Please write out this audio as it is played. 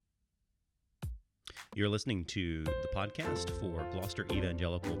You're listening to the podcast for Gloucester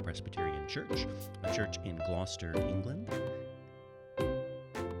Evangelical Presbyterian Church, a church in Gloucester, England.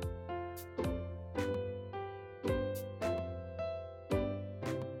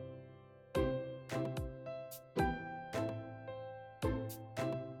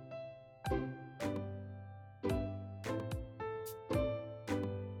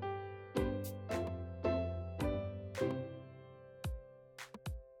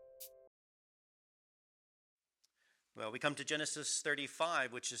 Well, we come to Genesis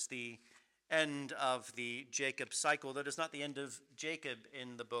 35, which is the end of the Jacob cycle. That is not the end of Jacob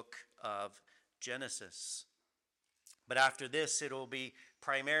in the book of Genesis. But after this, it will be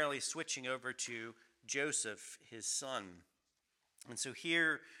primarily switching over to Joseph, his son. And so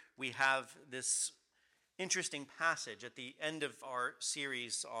here we have this interesting passage at the end of our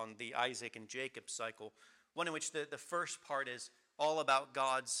series on the Isaac and Jacob cycle, one in which the first part is all about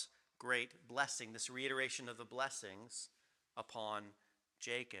God's great blessing, this reiteration of the blessings upon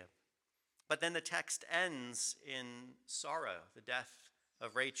Jacob. But then the text ends in sorrow, the death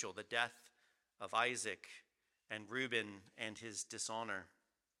of Rachel, the death of Isaac and Reuben and his dishonor.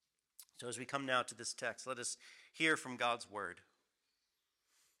 So as we come now to this text, let us hear from God's word.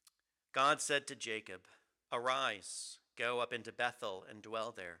 God said to Jacob, "Arise, go up into Bethel and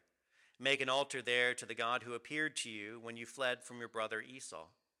dwell there. Make an altar there to the God who appeared to you when you fled from your brother Esau."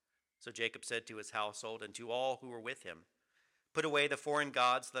 So Jacob said to his household and to all who were with him, "Put away the foreign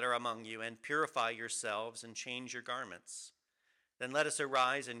gods that are among you, and purify yourselves and change your garments. Then let us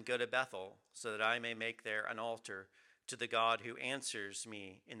arise and go to Bethel, so that I may make there an altar to the God who answers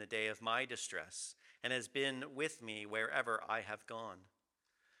me in the day of my distress, and has been with me wherever I have gone."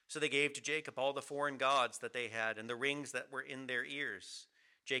 So they gave to Jacob all the foreign gods that they had, and the rings that were in their ears.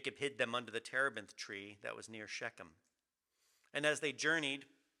 Jacob hid them under the terebinth tree that was near Shechem. And as they journeyed,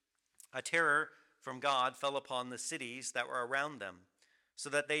 a terror from God fell upon the cities that were around them, so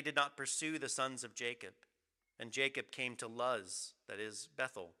that they did not pursue the sons of Jacob. And Jacob came to Luz, that is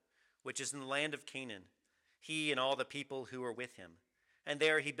Bethel, which is in the land of Canaan, he and all the people who were with him. And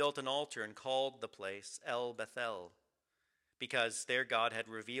there he built an altar and called the place El Bethel, because there God had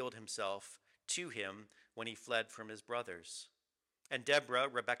revealed himself to him when he fled from his brothers. And Deborah,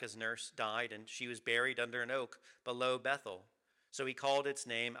 Rebekah's nurse, died, and she was buried under an oak below Bethel. So he called its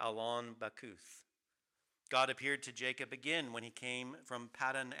name Allon Bacuth. God appeared to Jacob again when he came from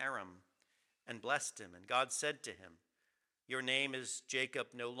Paddan Aram and blessed him. And God said to him, "Your name is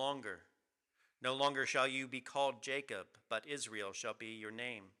Jacob no longer. No longer shall you be called Jacob, but Israel shall be your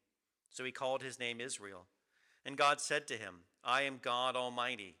name." So he called his name Israel. And God said to him, "I am God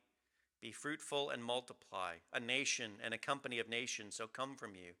Almighty. Be fruitful and multiply. A nation and a company of nations shall come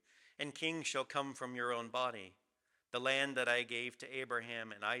from you, and kings shall come from your own body. The land that I gave to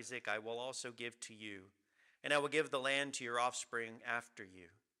Abraham and Isaac I will also give to you, and I will give the land to your offspring after you."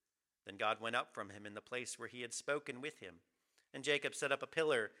 Then God went up from him in the place where he had spoken with him, and Jacob set up a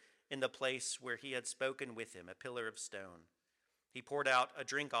pillar in the place where he had spoken with him, a pillar of stone. He poured out a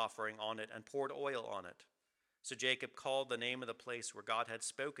drink offering on it and poured oil on it. So Jacob called the name of the place where God had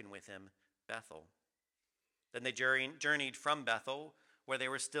spoken with him Bethel. Then they journeyed from Bethel, where they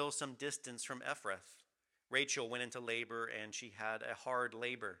were still some distance from Ephrath. Rachel went into labor, and she had a hard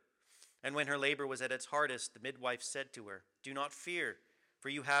labor. And when her labor was at its hardest, the midwife said to her, "Do not fear, for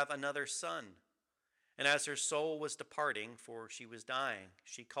you have another son." And as her soul was departing, for she was dying,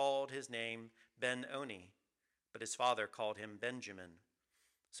 she called his name Ben-Oni, but his father called him Benjamin.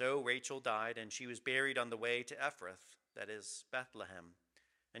 So Rachel died, and she was buried on the way to Ephrath, that is Bethlehem.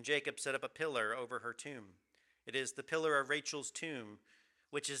 And Jacob set up a pillar over her tomb. It is the pillar of Rachel's tomb,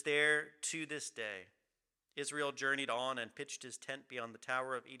 which is there to this day. Israel journeyed on and pitched his tent beyond the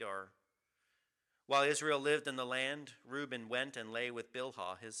tower of Edar. While Israel lived in the land, Reuben went and lay with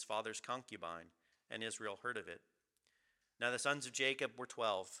Bilhah, his father's concubine, and Israel heard of it. Now the sons of Jacob were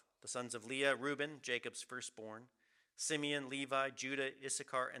 12. The sons of Leah, Reuben, Jacob's firstborn, Simeon, Levi, Judah,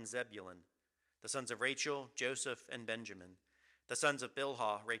 Issachar, and Zebulun. The sons of Rachel, Joseph, and Benjamin. The sons of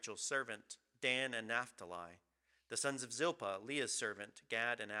Bilhah, Rachel's servant, Dan and Naphtali. The sons of Zilpah, Leah's servant,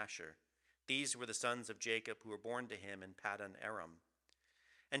 Gad and Asher. These were the sons of Jacob who were born to him in Paddan Aram.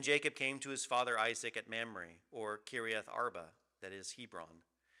 And Jacob came to his father Isaac at Mamre, or Kiriath Arba, that is Hebron,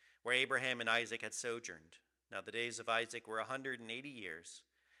 where Abraham and Isaac had sojourned. Now the days of Isaac were 180 years,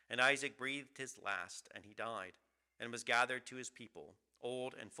 and Isaac breathed his last, and he died, and was gathered to his people,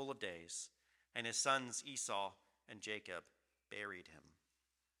 old and full of days, and his sons Esau and Jacob buried him.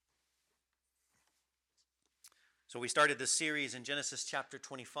 So we started this series in Genesis chapter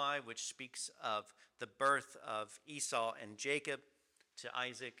 25, which speaks of the birth of Esau and Jacob to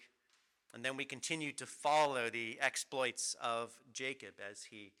Isaac. And then we continue to follow the exploits of Jacob as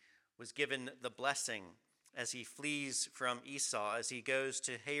he was given the blessing, as he flees from Esau, as he goes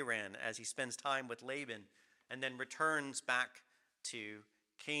to Haran, as he spends time with Laban, and then returns back to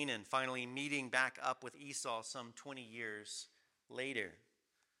Canaan, finally meeting back up with Esau some 20 years later.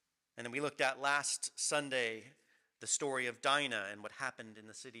 And then we looked at last Sunday the story of Dinah and what happened in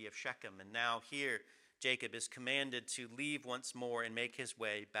the city of Shechem. And now here, Jacob is commanded to leave once more and make his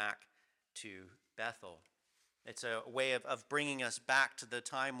way back to Bethel. It's a way of bringing us back to the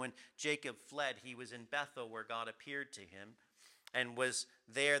time when Jacob fled. He was in Bethel where God appeared to him and was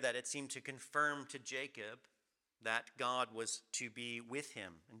there that it seemed to confirm to Jacob that God was to be with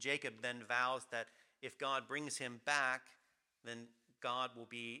him. And Jacob then vows that if God brings him back, then God will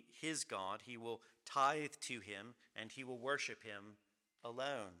be his God. He will tithe to him and he will worship him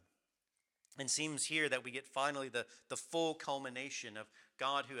alone. And it seems here that we get finally the full culmination of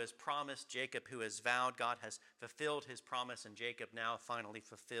God who has promised, Jacob who has vowed. God has fulfilled his promise, and Jacob now finally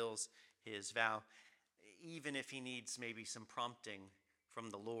fulfills his vow, even if he needs maybe some prompting from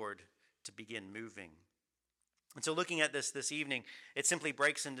the Lord to begin moving. And so looking at this evening, it simply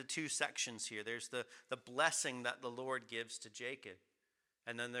breaks into two sections here. There's the blessing that the Lord gives to Jacob,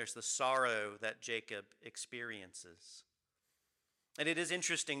 and then there's the sorrow that Jacob experiences. And it is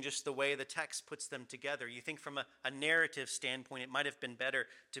interesting just the way the text puts them together. You think from a narrative standpoint, it might have been better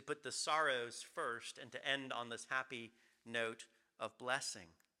to put the sorrows first and to end on this happy note of blessing.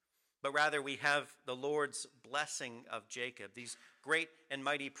 But rather we have the Lord's blessing of Jacob, these great and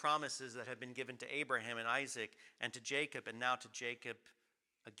mighty promises that have been given to Abraham and Isaac and to Jacob and now to Jacob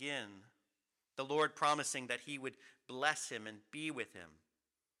again. The Lord promising that he would bless him and be with him,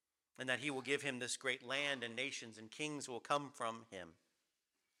 and that he will give him this great land and nations and kings will come from him.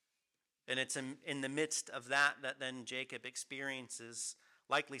 And it's in the midst of that then Jacob experiences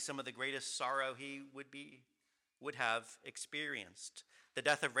likely some of the greatest sorrow he would have experienced. The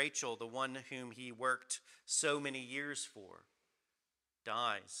death of Rachel, the one whom he worked so many years for,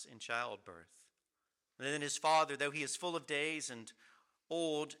 dies in childbirth. And then his father, though he is full of days and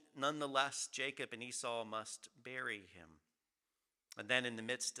old, nonetheless Jacob and Esau must bury him. And then in the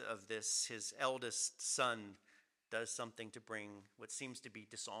midst of this, his eldest son does something to bring what seems to be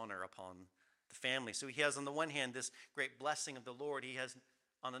dishonor upon the family. So he has on the one hand this great blessing of the Lord. He has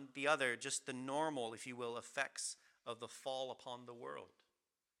on the other just the normal, if you will, effects of the fall upon the world.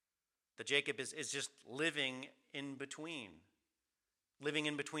 That Jacob is just living in between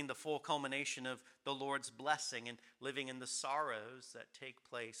the full culmination of the Lord's blessing and living in the sorrows that take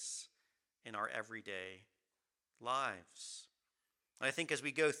place in our everyday lives. I think as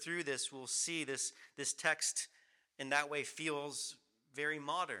we go through this, we'll see this text in that way feels very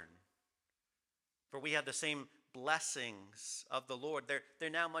modern. For we have the same blessings of the Lord. They're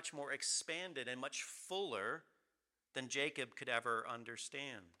now much more expanded and much fuller than Jacob could ever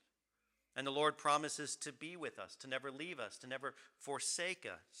understand. And the Lord promises to be with us, to never leave us, to never forsake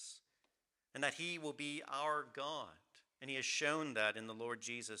us, and that he will be our God. And he has shown that in the Lord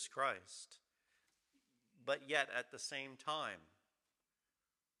Jesus Christ. But yet at the same time,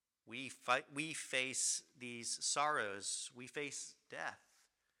 we face these sorrows. We face death.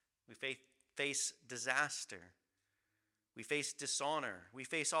 We face disaster. We face dishonor. We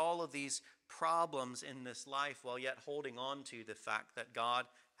face all of these problems in this life while yet holding on to the fact that God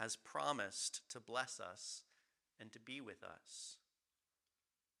has promised to bless us and to be with us.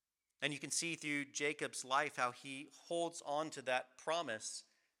 And you can see through Jacob's life how he holds on to that promise,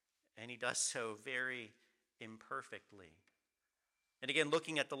 and he does so very imperfectly. And again,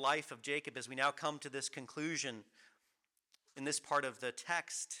 looking at the life of Jacob as we now come to this conclusion in this part of the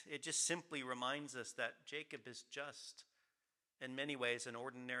text, it just simply reminds us that Jacob is just, in many ways, an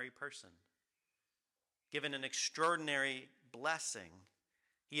ordinary person. Given an extraordinary blessing,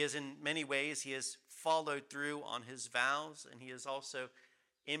 he has in many ways, he has followed through on his vows, and he has also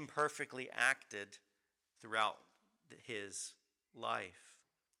imperfectly acted throughout his life.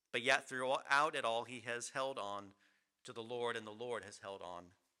 But yet throughout it all, he has held on to the Lord, and the Lord has held on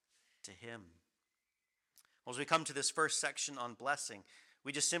to him. Well, as we come to this first section on blessing,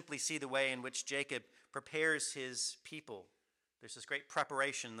 we just simply see the way in which Jacob prepares his people. There's this great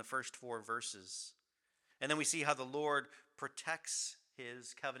preparation in the first 4 verses. And then we see how the Lord protects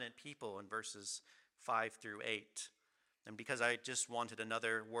his covenant people in verses 5 through 8. And because I just wanted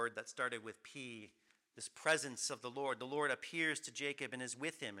another word that started with P, this presence of the Lord appears to Jacob and is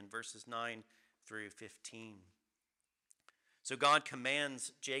with him in verses 9 through 15. So God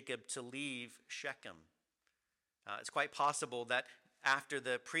commands Jacob to leave Shechem. It's quite possible that after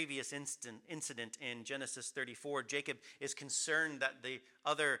the previous incident in Genesis 34, Jacob is concerned that the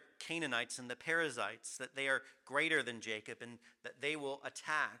other Canaanites and the Perizzites, that they are greater than Jacob and that they will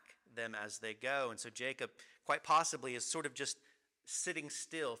attack them as they go. And so Jacob, quite possibly, is sort of just sitting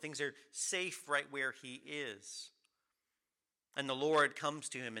still. Things are safe right where he is. And the Lord comes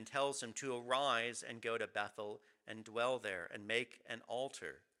to him and tells him to arise and go to Bethel and dwell there and make an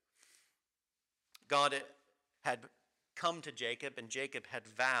altar. God had come to Jacob, and Jacob had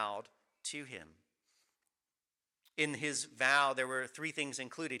vowed to him. In his vow, there were three things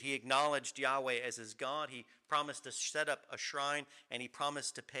included. He acknowledged Yahweh as his God. He promised to set up a shrine, and he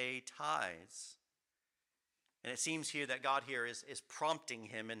promised to pay tithes. And it seems here that God here is prompting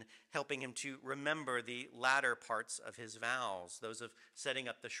him and helping him to remember the latter parts of his vows, those of setting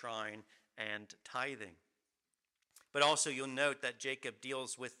up the shrine and tithing. But also you'll note that Jacob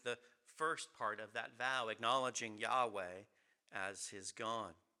deals with the first part of that vow, acknowledging Yahweh as his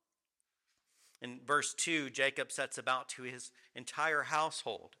God. In verse 2, Jacob sets about to his entire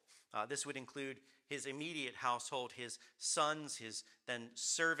household. This would include his immediate household, his sons, his then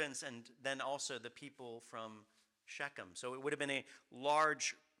servants, and then also the people from Shechem. So it would have been a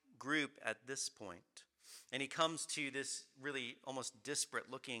large group at this point. And he comes to this really almost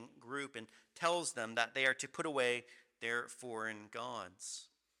disparate looking group and tells them that they are to put away their foreign gods.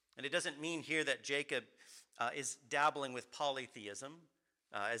 And it doesn't mean here that Jacob is dabbling with polytheism,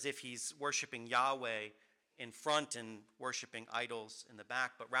 as if he's worshiping Yahweh in front and worshiping idols in the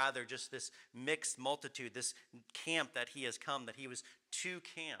back, but rather just this mixed multitude, this camp that he has come, that he was two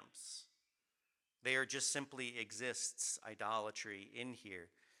camps. There just simply exists idolatry in here.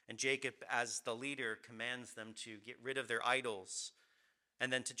 And Jacob, as the leader, commands them to get rid of their idols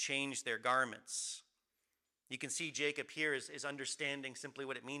and then to change their garments. You can see Jacob here is understanding simply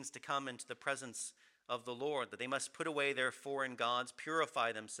what it means to come into the presence of the Lord, that they must put away their foreign gods,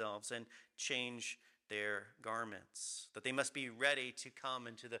 purify themselves, and change their garments, that they must be ready to come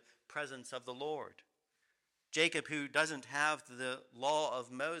into the presence of the Lord. Jacob, who doesn't have the law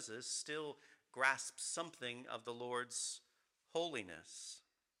of Moses, still grasps something of the Lord's holiness.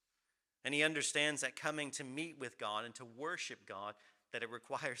 And he understands that coming to meet with God and to worship God, that it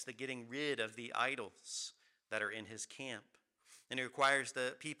requires the getting rid of the idols that are in his camp. And it requires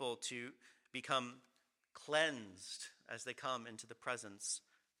the people to become cleansed as they come into the presence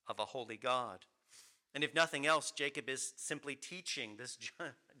of a holy God. And if nothing else, Jacob is simply teaching this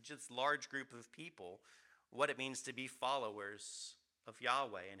just large group of people what it means to be followers of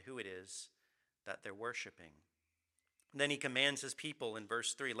Yahweh and who it is that they're worshiping. And then he commands his people in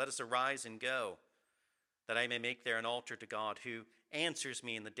verse 3, "Let us arise and go, that I may make there an altar to God, who answers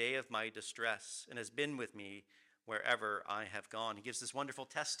me in the day of my distress and has been with me wherever I have gone." He gives this wonderful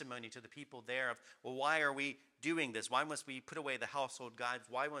testimony to the people there of, well, why are we doing this? Why must we put away the household gods?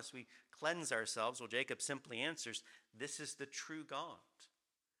 Why must we cleanse ourselves? Well, Jacob simply answers, this is the true God.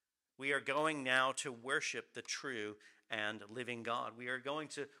 We are going now to worship the true and living God. We are going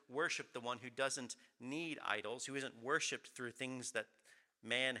to worship the one who doesn't need idols, who isn't worshiped through things that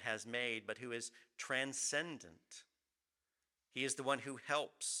man has made, but who is transcendent. He is the one who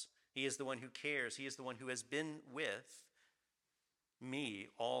helps. He is the one who cares. He is the one who has been with me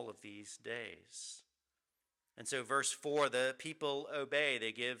all of these days. And so verse 4, the people obey.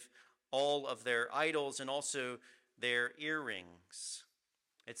 They give all of their idols and also their earrings.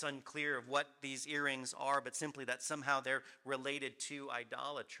 It's unclear of what these earrings are, but simply that somehow they're related to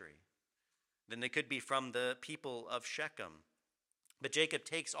idolatry. Then they could be from the people of Shechem. But Jacob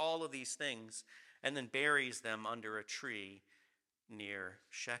takes all of these things and then buries them under a tree near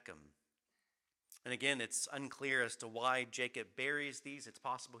Shechem. And again, it's unclear as to why Jacob buries these. It's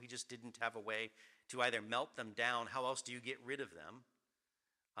possible he just didn't have a way to either melt them down. How else do you get rid of them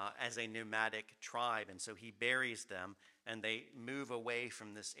as a nomadic tribe? And so he buries them, and they move away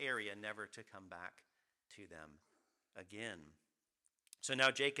from this area, never to come back to them again. So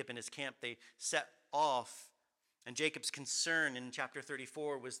now Jacob and his camp, they set off. And Jacob's concern in chapter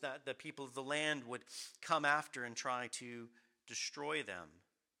 34 was that the people of the land would come after and try to destroy them.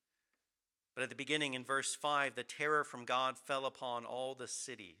 But at the beginning in verse 5, the terror from God fell upon all the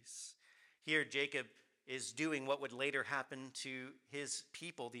cities. Here Jacob is doing what would later happen to his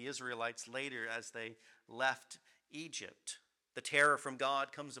people, the Israelites, later as they left Egypt. The terror from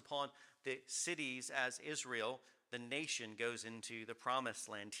God comes upon the cities as Israel, the nation, goes into the promised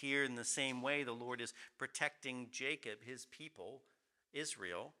land. Here in the same way, the Lord is protecting Jacob, his people,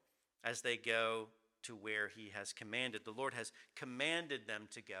 Israel, as they go to where he has commanded. The Lord has commanded them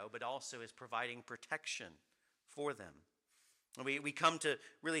to go, but also is providing protection for them. We come to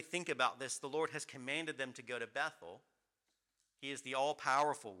really think about this. The Lord has commanded them to go to Bethel. He is the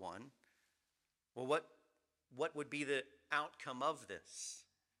all-powerful one. Well, what would be the outcome of this?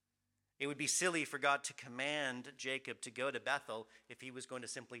 It would be silly for God to command Jacob to go to Bethel if he was going to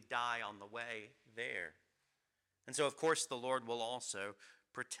simply die on the way there. And so, of course, the Lord will also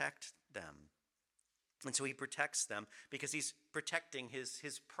protect them. And so he protects them because he's protecting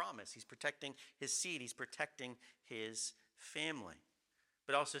his promise. He's protecting his seed. He's protecting his family.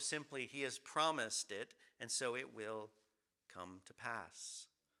 But also simply he has promised it, and so it will come to pass.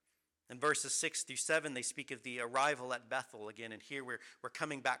 In verses 6 through 7, they speak of the arrival at Bethel again. And here we're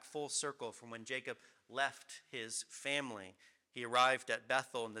coming back full circle from when Jacob left his family. He arrived at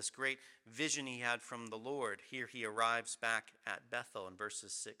Bethel in this great vision he had from the Lord. Here he arrives back at Bethel in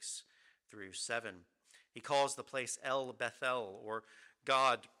verses 6 through 7. He calls the place El Bethel, or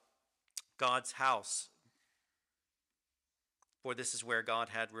God's house. For this is where God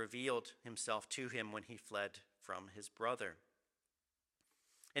had revealed himself to him when he fled from his brother.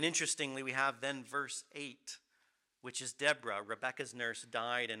 And interestingly, we have then verse 8, which is Deborah. Rebekah's nurse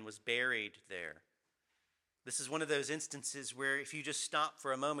died and was buried there. This is one of those instances where if you just stop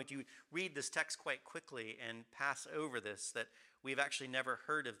for a moment, you read this text quite quickly and pass over this, that we've actually never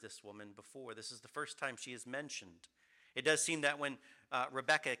heard of this woman before. This is the first time she is mentioned. It does seem that when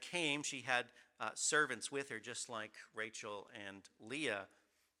Rebekah came, she had servants with her, just like Rachel and Leah,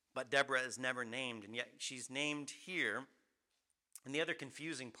 but Deborah is never named, and yet she's named here. And the other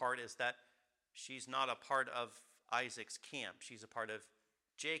confusing part is that she's not a part of Isaac's camp. She's a part of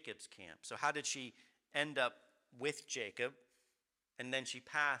Jacob's camp. So how did she end up with Jacob? And then she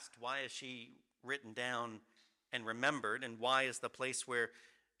passed. Why is she written down and remembered? And why is the place where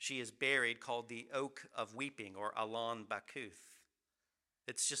she is buried called the Oak of Weeping, or Alon Bakuth?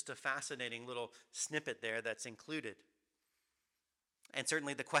 It's just a fascinating little snippet there that's included. And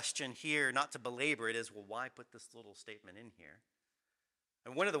certainly the question here, not to belabor it, is, well, why put this little statement in here?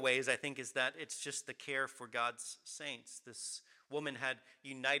 And one of the ways, I think, is that it's just the care for God's saints. This woman had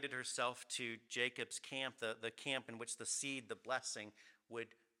united herself to Jacob's camp, the camp in which the seed, the blessing, would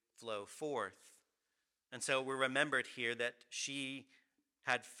flow forth. And so we're remembered here that she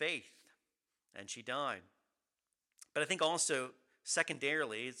had faith and she died. But I think also,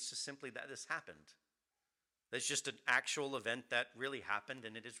 secondarily, it's just simply that this happened. It's just an actual event that really happened,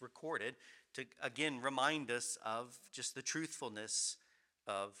 and it is recorded to, again, remind us of just the truthfulness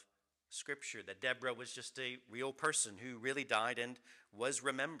of Scripture, that Deborah was just a real person who really died and was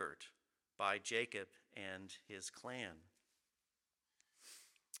remembered by Jacob and his clan.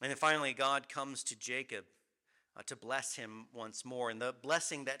 And then finally, God comes to Jacob to bless him once more. And the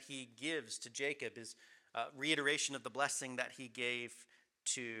blessing that he gives to Jacob is a reiteration of the blessing that he gave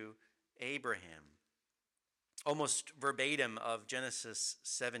to Abraham, almost verbatim of Genesis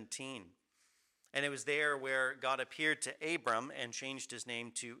 17. And it was there where God appeared to Abram and changed his name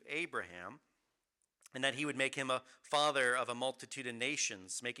to Abraham, and that he would make him a father of a multitude of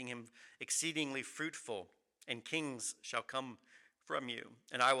nations, making him exceedingly fruitful, and kings shall come from you.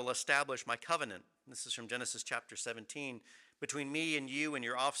 And I will establish my covenant. This is from Genesis chapter 17, between me and you and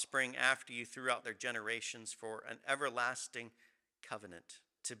your offspring after you throughout their generations, for an everlasting covenant,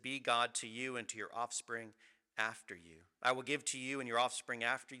 to be God to you and to your offspring after you. I will give to you and your offspring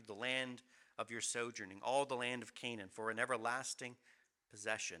after you the land of your sojourning, all the land of Canaan, for an everlasting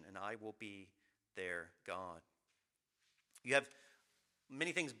possession, and I will be their God. You have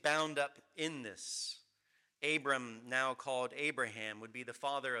many things bound up in this. Abram, now called Abraham, would be the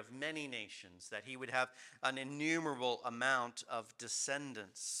father of many nations, that he would have an innumerable amount of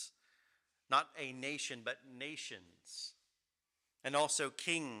descendants. Not a nation, but nations. And also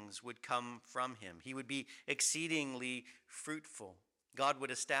kings would come from him. He would be exceedingly fruitful. God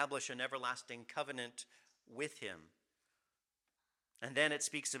would establish an everlasting covenant with him. And then it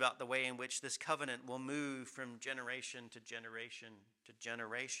speaks about the way in which this covenant will move from generation to generation to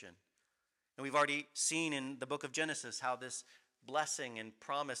generation. And we've already seen in the book of Genesis how this blessing and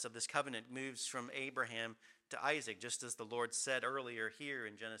promise of this covenant moves from Abraham to Isaac, just as the Lord said earlier here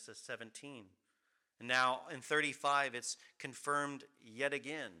in Genesis 17. And now in 35, it's confirmed yet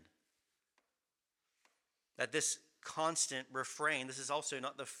again that this constant refrain, this is also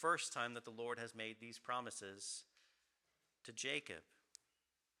not the first time that the Lord has made these promises to Jacob.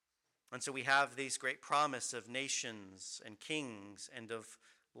 And so we have these great promise of nations and kings and of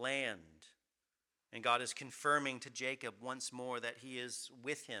land. And God is confirming to Jacob once more that he is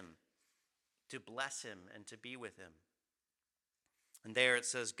with him, to bless him and to be with him. And there it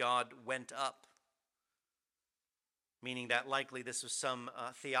says God went up. meaning that likely this was some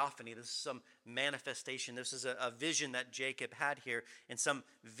theophany, this is some manifestation. This is a vision that Jacob had here, in some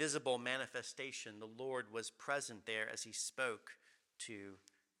visible manifestation. The Lord was present there as he spoke to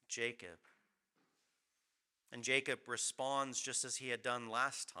Jacob. And Jacob responds just as he had done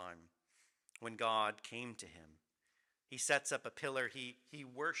last time when God came to him. He sets up a pillar, he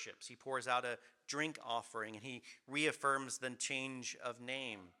worships, he pours out a drink offering, and he reaffirms the change of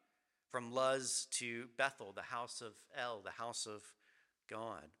name from Luz to Bethel, the house of El, the house of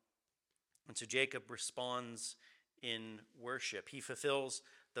God. And so Jacob responds in worship. He fulfills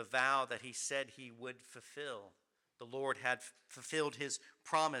the vow that he said he would fulfill. The Lord had fulfilled his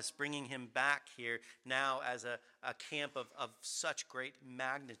promise, bringing him back here now as a camp of such great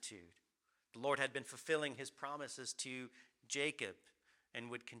magnitude. The Lord had been fulfilling his promises to Jacob and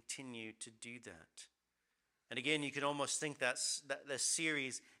would continue to do that. And again, you could almost think that the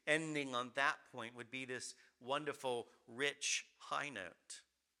series ending on that point would be this wonderful, rich high note.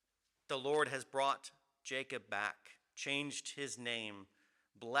 The Lord has brought Jacob back, changed his name,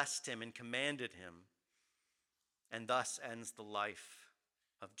 blessed him, and commanded him. And thus ends the life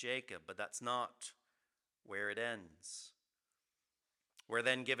of Jacob. But that's not where it ends. We're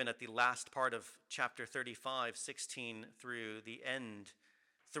then given at the last part of chapter 35, 16 through the end,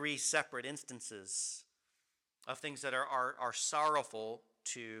 3 separate instances of things that are sorrowful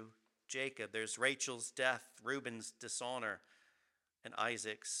to Jacob. There's Rachel's death, Reuben's dishonor, and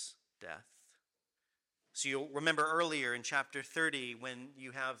Isaac's death. So you'll remember earlier in chapter 30 when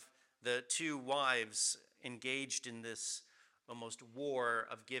you have the 2 wives engaged in this almost war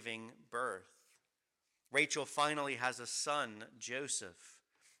of giving birth. Rachel finally has a son, Joseph,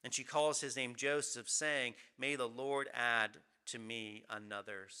 and she calls his name Joseph, saying, "May the Lord add to me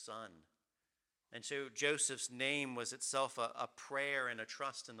another son." And so Joseph's name was itself a prayer and a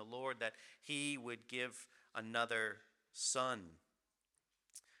trust in the Lord that he would give another son.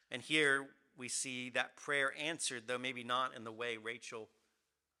 And here we see that prayer answered, though maybe not in the way Rachel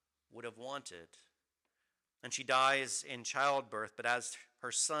would have wanted. And she dies in childbirth, but as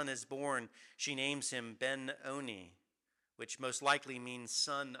her son is born, she names him Ben-Oni, which most likely means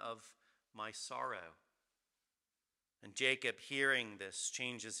son of my sorrow. And Jacob, hearing this,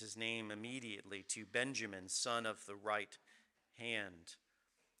 changes his name immediately to Benjamin, son of the right hand.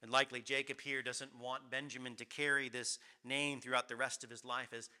 And likely Jacob here doesn't want Benjamin to carry this name throughout the rest of his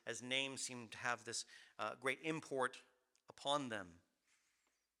life, as names seem to have this great import upon them.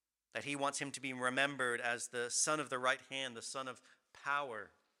 That he wants him to be remembered as the son of the right hand, the son of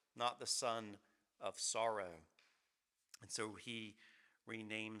power, not the son of sorrow. And so he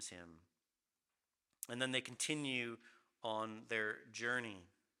renames him. And then they continue on their journey.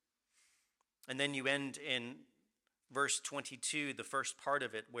 And then you end in verse 22, the first part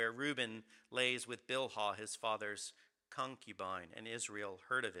of it, where Reuben lays with Bilhah, his father's concubine, and Israel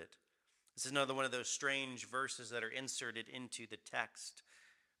heard of it. This is another one of those strange verses that are inserted into the text.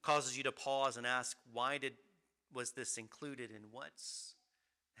 Causes you to pause and ask, was this included in what's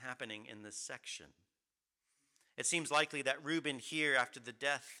happening in this section? It seems likely that Reuben here, after the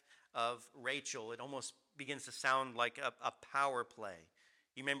death of Rachel, it almost begins to sound like a power play.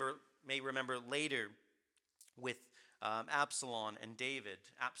 You may remember later with Absalom and David.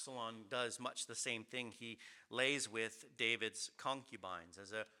 Absalom does much the same thing. He lays with David's concubines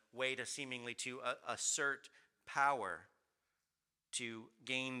as a way to seemingly to assert power, to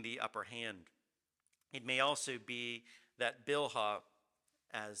gain the upper hand. It may also be that Bilhah,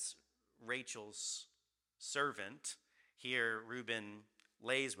 as Rachel's servant, here Reuben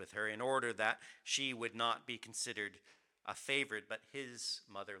lays with her in order that she would not be considered a favorite, but his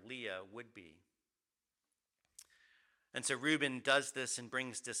mother Leah would be. And so Reuben does this and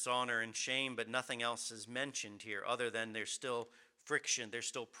brings dishonor and shame, but nothing else is mentioned here other than there's still friction, there's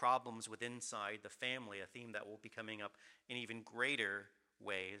still problems with inside the family, a theme that will be coming up in even greater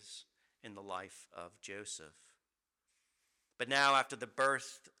ways in the life of Joseph. But now, after the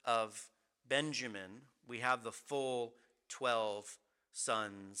birth of Benjamin, we have the full 12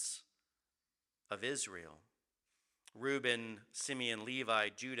 sons of Israel. Reuben, Simeon, Levi,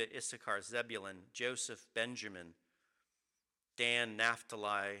 Judah, Issachar, Zebulun, Joseph, Benjamin, Dan,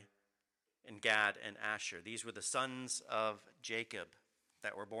 Naphtali, and Gad and Asher. These were the sons of Jacob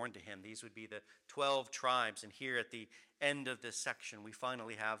that were born to him. These would be the 12 tribes. And here at the end of this section, we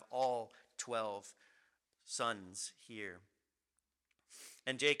finally have all 12 sons here.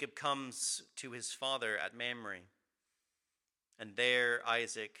 And Jacob comes to his father at Mamre, and there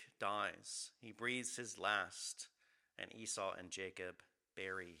Isaac dies. He breathes his last, and Esau and Jacob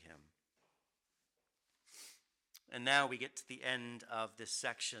bury him. And now we get to the end of this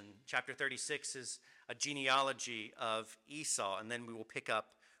section. Chapter 36 is a genealogy of Esau, and then we will pick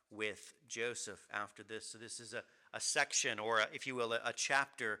up with Joseph after this. So this is a section, or if you will, a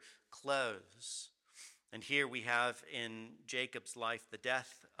chapter close. And here we have in Jacob's life the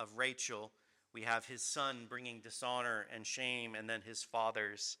death of Rachel. We have his son bringing dishonor and shame, and then his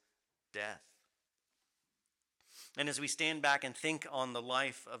father's death. And as we stand back and think on the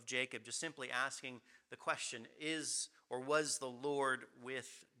life of Jacob, just simply asking the question, is or was the Lord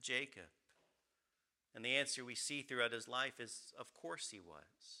with Jacob? And the answer we see throughout his life is, of course he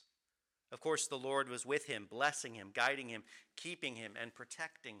was. Of course the Lord was with him, blessing him, guiding him, keeping him, and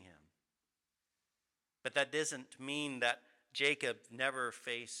protecting him. But that doesn't mean that Jacob never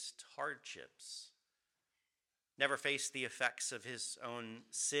faced hardships, never faced the effects of his own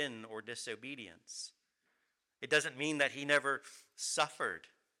sin or disobedience. It doesn't mean that he never suffered.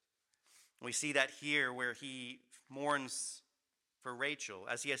 We see that here where he mourns for Rachel,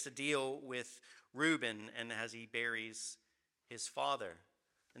 as he has to deal with Reuben and as he buries his father.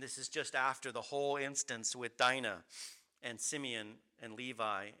 And this is just after the whole instance with Dinah and Simeon and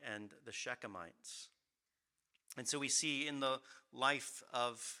Levi and the Shechemites. And so we see in the life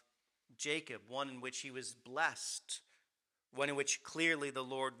of Jacob, one in which he was blessed, one in which clearly the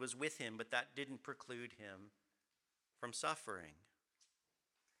Lord was with him, but that didn't preclude him from suffering.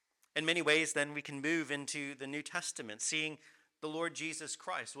 In many ways, then, we can move into the New Testament, seeing the Lord Jesus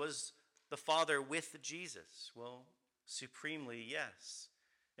Christ. Was the Father with Jesus? Well, supremely, yes.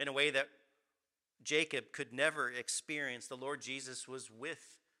 In a way that Jacob could never experience, the Lord Jesus was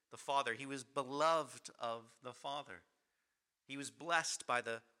with the Father. He was beloved of the Father. He was blessed by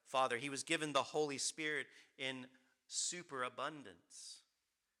the Father. He was given the Holy Spirit in superabundance.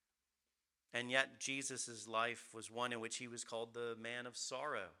 And yet Jesus' life was one in which he was called the man of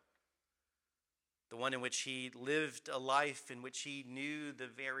sorrow, the one in which he lived a life in which he knew the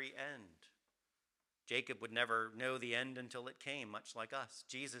very end. Jacob would never know the end until it came, much like us.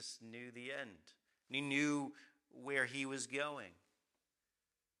 Jesus knew the end. He knew where he was going.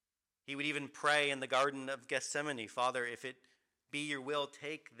 He would even pray in the Garden of Gethsemane, Father, if it be your will,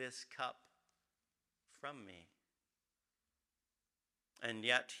 take this cup from me. And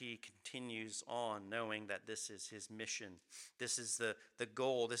yet he continues on knowing that this is his mission. This is the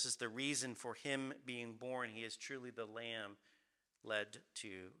goal. This is the reason for him being born. He is truly the lamb led to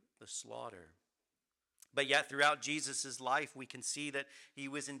the slaughter. But yet throughout Jesus' life, we can see that he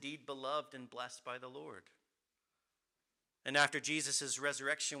was indeed beloved and blessed by the Lord. And after Jesus'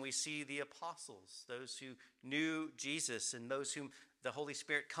 resurrection, we see the apostles, those who knew Jesus and those whom the Holy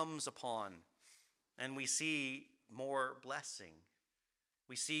Spirit comes upon. And we see more blessing.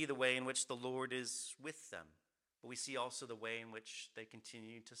 We see the way in which the Lord is with them, but we see also the way in which they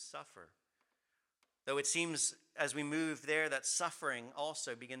continue to suffer. Though it seems as we move there that suffering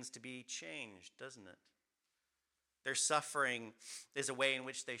also begins to be changed, doesn't it? Their suffering is a way in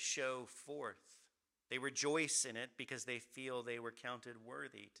which they show forth. They rejoice in it because they feel they were counted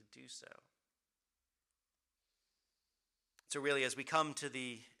worthy to do so. So really, as we come to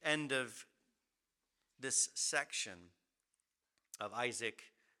the end of this section of Isaac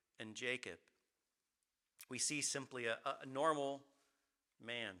and Jacob, we see simply a normal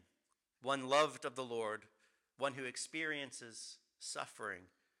man, one loved of the Lord, one who experiences suffering,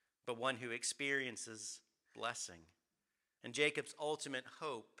 but one who experiences blessing. And Jacob's ultimate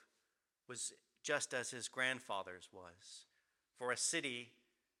hope was just as his grandfather's was, for a city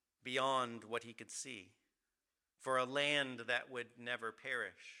beyond what he could see, for a land that would never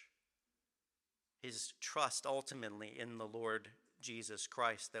perish. His trust ultimately in the Lord Jesus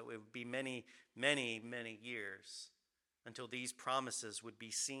Christ, that would be many, many, many years until these promises would be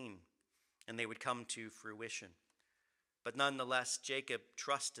seen and they would come to fruition. But nonetheless, Jacob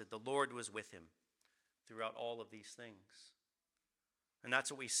trusted the Lord was with him throughout all of these things. And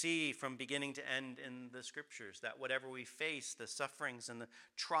that's what we see from beginning to end in the scriptures, that whatever we face, the sufferings and the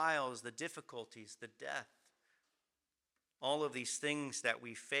trials, the difficulties, the death, all of these things that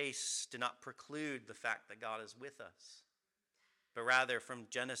we face do not preclude the fact that God is with us. But rather, from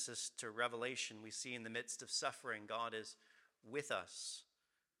Genesis to Revelation, we see in the midst of suffering, God is with us.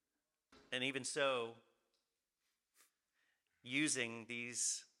 And even so, using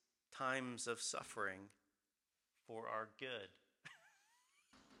these times of suffering for our good.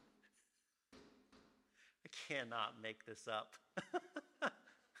 I cannot make this up.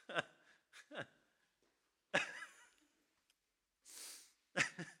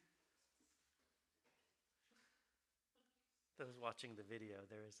 Those watching the video,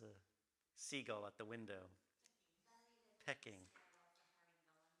 there is a seagull at the window pecking.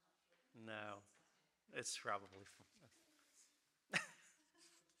 No, it's probably.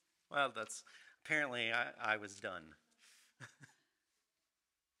 Well, Apparently, I was done.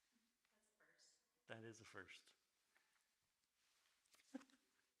 That is a first.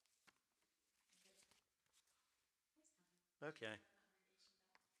 Okay.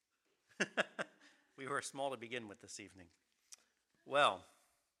 We were small to begin with this evening. Well,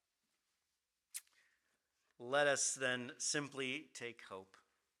 let us then simply take hope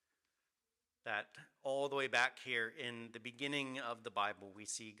that all the way back here in the beginning of the Bible, we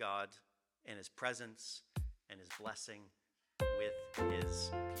see God and his presence and his blessing with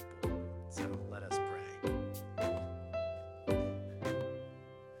his people. So let us pray.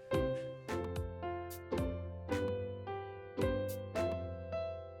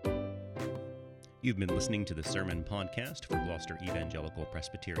 You've been listening to the Sermon Podcast for Gloucester Evangelical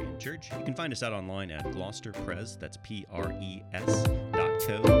Presbyterian Church. You can find us out online at gloucesterpres, that's PRES.co.uk.